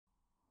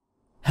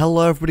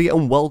Hello everybody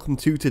and welcome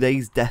to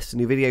today's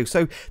Destiny video.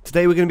 So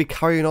today we're going to be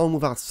carrying on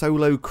with our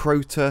solo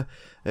Crota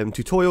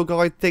tutorial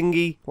guide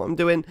thingy, what I'm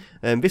doing.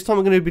 This time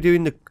we're going to be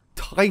doing the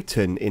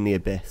Titan in the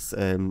Abyss.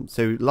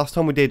 So last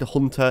time we did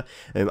Hunter.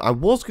 I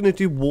was going to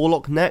do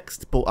Warlock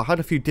next, but I had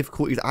a few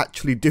difficulties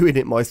actually doing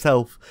it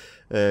myself.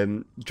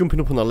 Jumping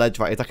up on the ledge,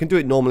 that is. I can do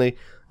it normally,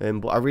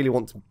 but I really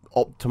want to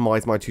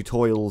optimise my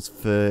tutorials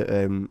for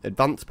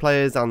advanced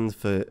players and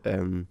for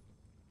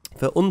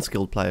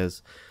unskilled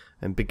players.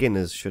 And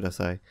beginners, should I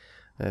say.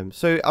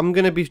 So I'm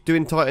going to be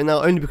doing Titan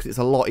now, only because it's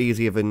a lot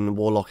easier than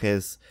Warlock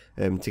is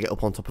to get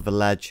up on top of a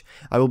ledge.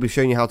 I will be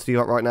showing you how to do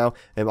that right now.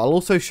 I'll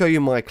also show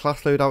you my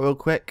class loadout real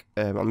quick.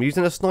 I'm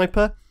using a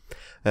sniper.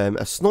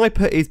 A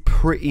sniper is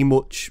pretty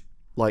much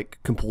like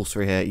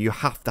compulsory here. You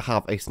have to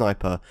have a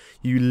sniper.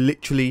 You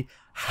literally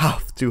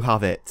have to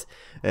have it.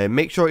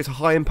 Make sure it's a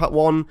high impact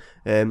one.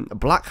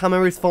 Black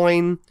hammer is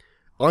fine.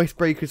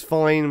 Icebreaker is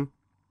fine.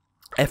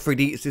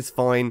 Aphrodite is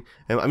fine.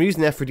 I'm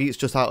using Aphrodite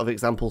just out of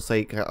example's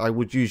sake. I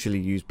would usually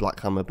use Black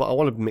Hammer, but I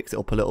want to mix it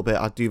up a little bit.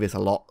 I do this a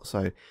lot,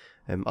 so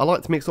I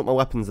like to mix up my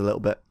weapons a little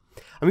bit.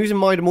 I'm using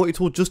Mighty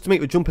multi-tool just to make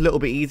the jump a little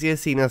bit easier,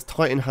 seeing as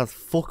Titan has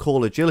fuck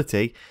all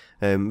agility.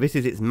 This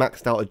is its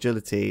maxed out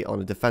agility on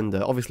a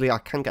defender. Obviously, I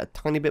can get a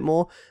tiny bit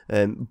more,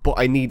 but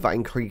I need that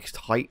increased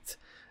height.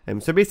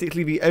 So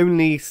basically, the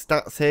only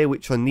stats here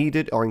which are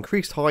needed are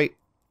increased height,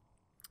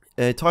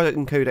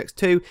 Titan Codex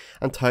 2,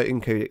 and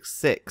Titan Codex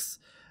 6.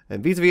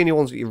 These are the only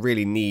ones that you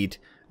really need.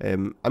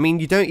 I mean,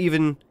 you don't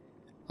even...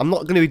 I'm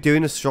not going to be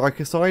doing the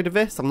striker side of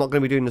this. I'm not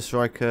going to be doing the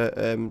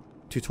striker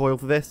tutorial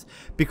for this,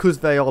 because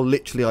they are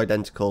literally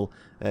identical.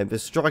 The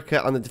striker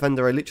and the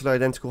defender are literally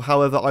identical.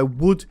 However, I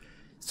would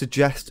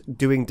suggest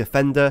doing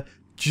defender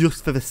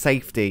just for the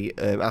safety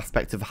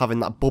aspect of having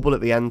that bubble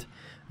at the end.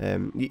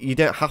 You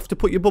don't have to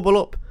put your bubble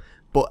up,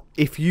 but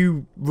if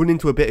you run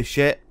into a bit of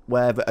shit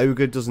where the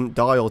ogre doesn't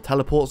die or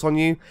teleports on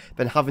you,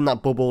 then having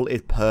that bubble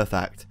is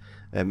perfect.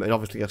 And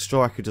obviously a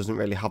striker doesn't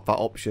really have that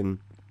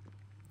option.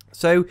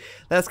 So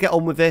let's get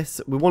on with this.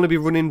 We want to be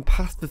running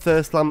past the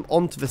first lamp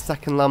onto the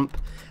second lamp,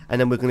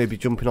 and then we're going to be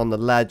jumping on the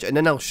ledge, and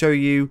then I'll show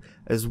you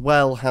as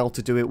well how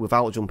to do it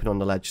without jumping on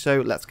the ledge.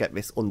 So let's get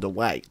this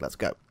underway. Let's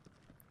go.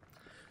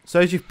 So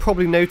as you've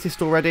probably noticed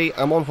already,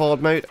 I'm on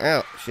hard mode.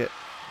 Ow, shit.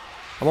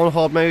 I'm on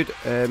hard mode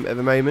at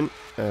the moment.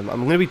 I'm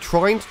going to be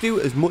trying to do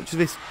as much of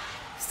this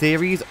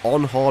series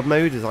on hard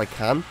mode as I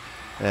can.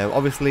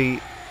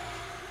 Obviously,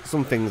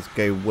 some things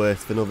go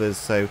worse than others,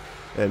 so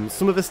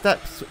some of the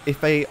steps, if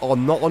they are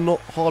not on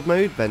hard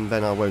mode, then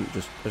I won't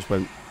just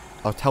won't.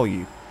 I'll tell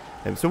you.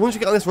 So once you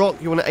get on this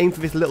rock, you want to aim for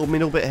this little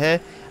middle bit here,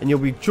 and you'll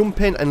be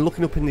jumping and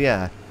looking up in the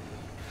air.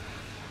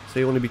 So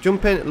you want to be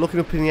jumping, looking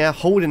up in the air,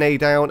 holding A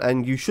down,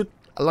 and you should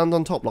land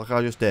on top like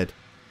I just did.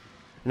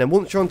 And then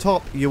once you're on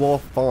top, you are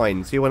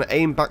fine. So you want to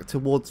aim back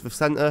towards the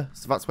center,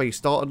 so that's where you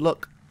started,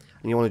 look,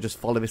 and you want to just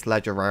follow this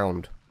ledge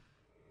around.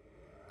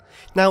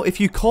 Now, if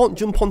you can't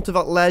jump onto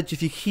that ledge,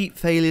 if you keep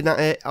failing at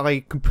it,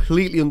 I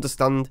completely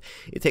understand.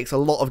 It takes a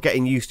lot of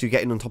getting used to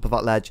getting on top of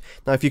that ledge.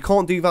 Now, if you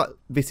can't do that,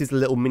 this is a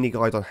little mini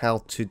guide on how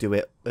to do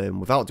it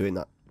without doing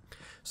that.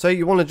 So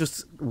you want to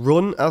just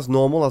run as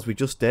normal, as we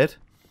just did.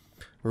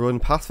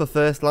 Run past the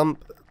first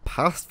lamp,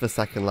 past the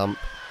second lamp,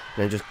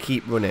 and then just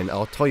keep running.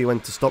 I'll tell you when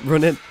to stop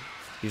running.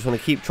 You just want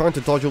to keep trying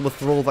to dodge all the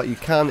thrall that you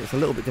can. It's a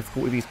little bit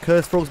difficult with these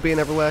cursed frogs being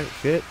everywhere.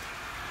 Shit.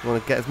 You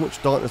want to get as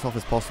much darkness off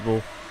as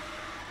possible.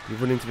 You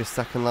run into this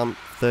second lamp,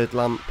 third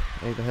lamp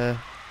over here.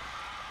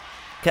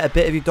 Get a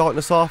bit of your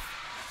darkness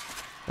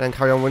off, and then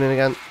carry on running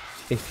again.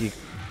 If your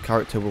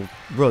character will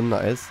run,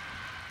 that is.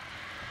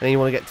 And then you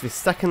want to get to this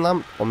second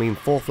lamp, I mean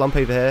fourth lamp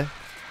over here.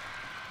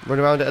 Run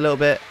around it a little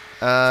bit,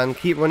 and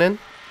keep running.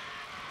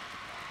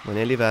 We're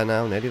nearly there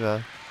now, nearly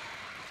there.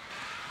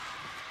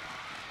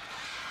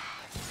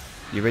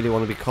 You really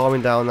want to be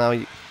calming down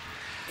now.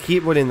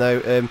 Keep running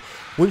though.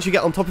 Once you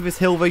get on top of this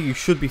hill though, you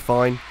should be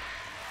fine.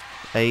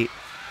 8,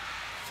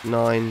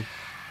 9,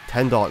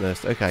 10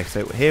 darkness. Okay,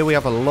 so here we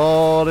have a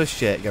lot of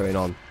shit going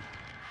on.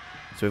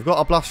 So we've got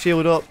our blast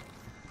shield up,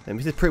 and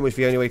this is pretty much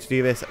the only way to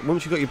do this.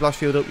 Once you've got your blast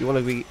shield up, you want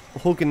to be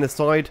hugging the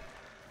side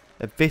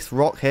of this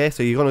rock here.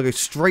 So you're going to go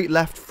straight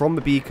left from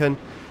the beacon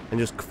and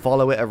just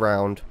follow it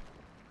around,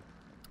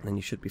 and then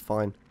you should be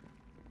fine.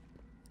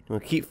 You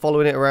want to keep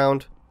following it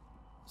around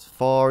as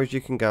far as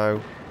you can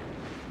go.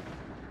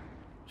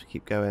 Just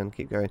keep going,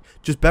 keep going.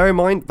 Just bear in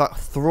mind that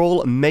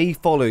thrall may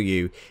follow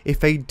you.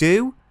 If they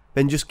do,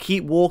 then just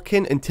keep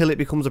walking until it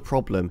becomes a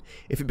problem.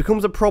 If it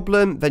becomes a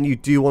problem, then you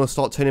do want to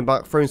start turning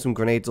back, throwing some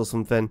grenades or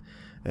something.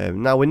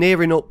 Now we're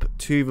nearing up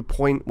to the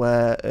point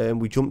where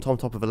we jumped on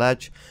top of a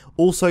ledge.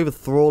 Also, the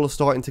thrall are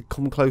starting to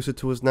come closer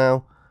to us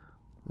now.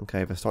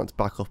 Okay, they're starting to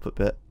back up a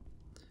bit.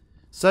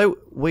 So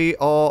we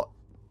are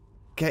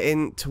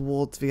getting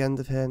towards the end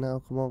of here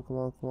now. Come on, come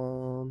on, come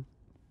on.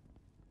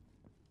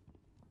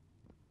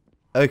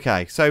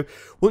 Okay, so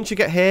once you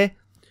get here,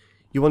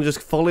 you want to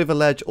just follow the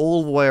ledge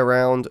all the way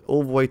around,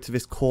 all the way to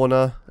this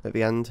corner at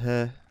the end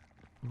here.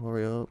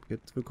 Hurry up,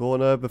 get to the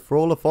corner. The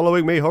thrall are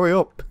following me, hurry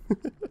up.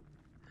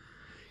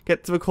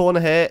 Get to the corner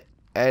here,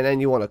 and then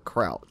you want to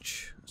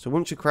crouch. So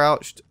once you're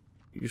crouched,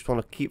 you just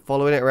want to keep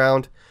following it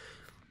around.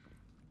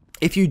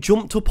 If you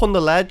jumped up on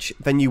the ledge,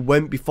 then you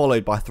won't be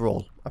followed by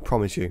Thrall. I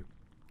promise you.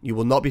 You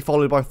will not be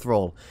followed by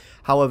Thrall.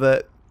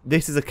 However,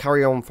 this is a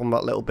carry on from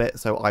that little bit,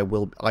 so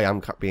I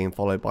am being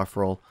followed by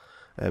Thrall.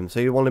 So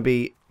you want to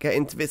be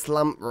getting to this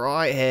lamp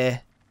right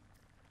here.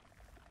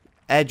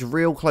 Edge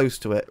real close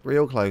to it,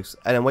 real close.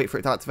 And then wait for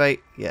it to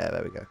activate. Yeah,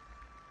 there we go.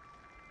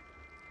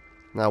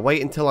 Now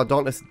wait until our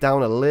darkness is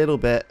down a little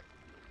bit.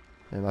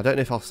 I don't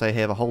know if I'll stay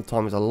here the whole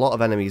time. There's a lot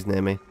of enemies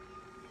near me.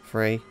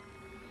 3,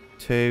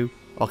 2.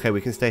 Okay,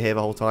 we can stay here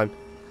the whole time.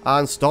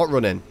 And start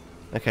running.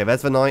 Okay,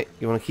 there's the knight.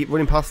 You want to keep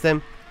running past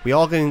him. We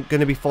are going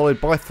to be followed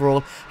by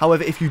Thrall.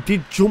 However, if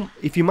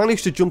you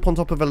manage to jump on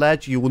top of a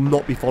ledge, you will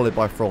not be followed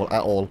by Thrall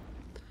at all.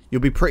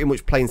 You'll be pretty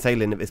much plain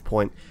sailing at this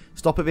point.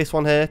 Stop at this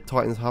one here.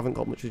 Titans haven't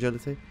got much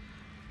agility.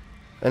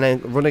 And then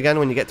run again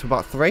when you get to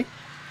about 3.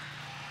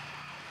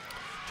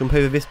 Jump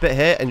over this bit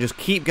here and just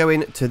keep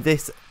going to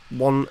this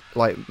one,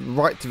 like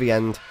right to the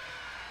end.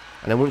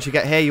 And then once you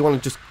get here, you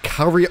want to just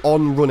carry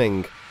on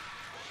running.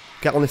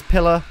 Get on this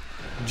pillar,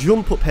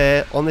 jump up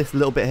here on this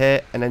little bit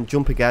here, and then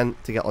jump again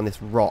to get on this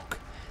rock.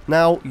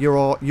 Now you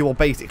are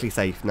basically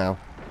safe now.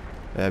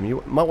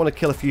 You might want to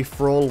kill a few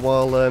Thrall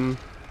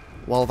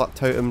while that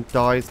totem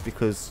dies,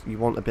 because you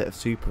want a bit of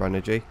super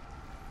energy.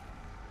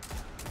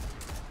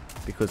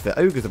 Because the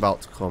ogre's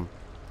about to come.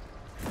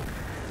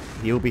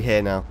 He'll be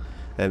here now.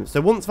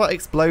 So once that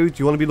explodes,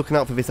 you want to be looking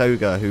out for this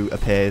ogre who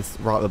appears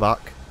right at the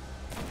back.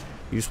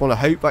 You just want to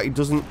hope that he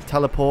doesn't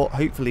teleport.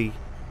 Hopefully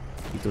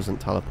he doesn't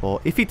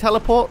teleport. If he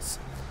teleports,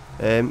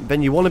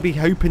 then you want to be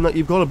hoping that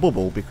you've got a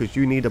bubble, because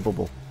you need a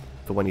bubble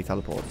for when he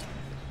teleports.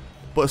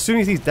 But as soon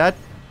as he's dead,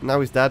 now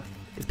he's dead,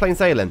 it's plain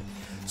sailing.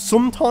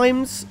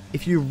 Sometimes,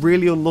 if you're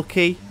really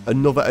unlucky,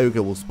 another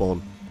ogre will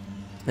spawn.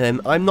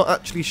 I'm not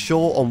actually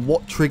sure on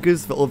what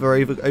triggers the other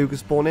ogre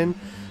spawn in,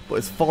 but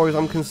as far as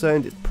I'm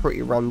concerned, it's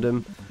pretty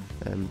random.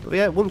 But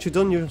yeah, once you're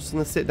done, you're just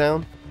going to sit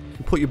down. You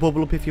can put your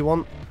bubble up if you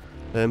want.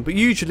 But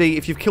usually,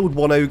 if you've killed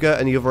one ogre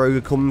and the other ogre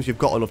comes, you've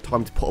got enough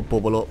time to put a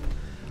bubble up,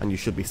 and you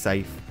should be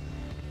safe.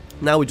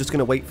 Now we're just going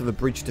to wait for the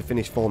bridge to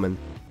finish forming.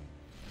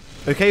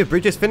 Okay, the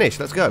bridge is finished.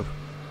 Let's go.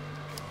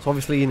 So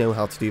obviously you know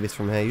how to do this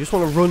from here. You just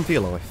want to run for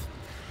your life.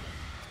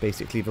 It's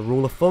basically the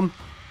rule of thumb.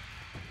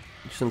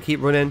 You just want to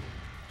keep running.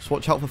 Just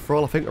watch out for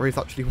Thrall. I think there is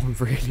actually one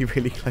really,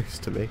 really close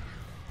to me.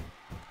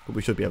 But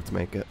we should be able to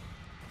make it.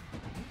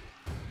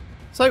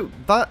 So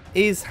that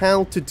is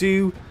how to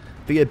do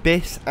the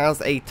Abyss as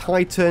a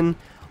Titan.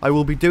 I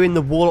will be doing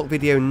the Warlock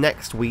video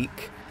next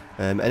week.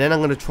 And then I'm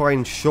going to try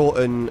and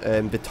shorten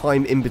the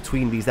time in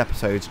between these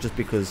episodes, just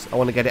because I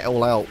want to get it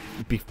all out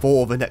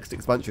before the next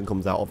expansion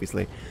comes out,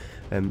 obviously.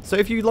 So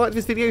if you liked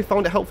this video,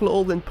 found it helpful at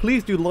all, then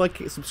please do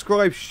like it,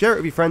 subscribe, share it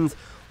with your friends,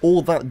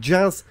 all that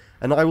jazz.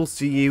 And I will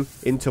see you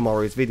in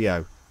tomorrow's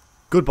video.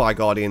 Goodbye,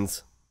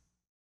 Guardians.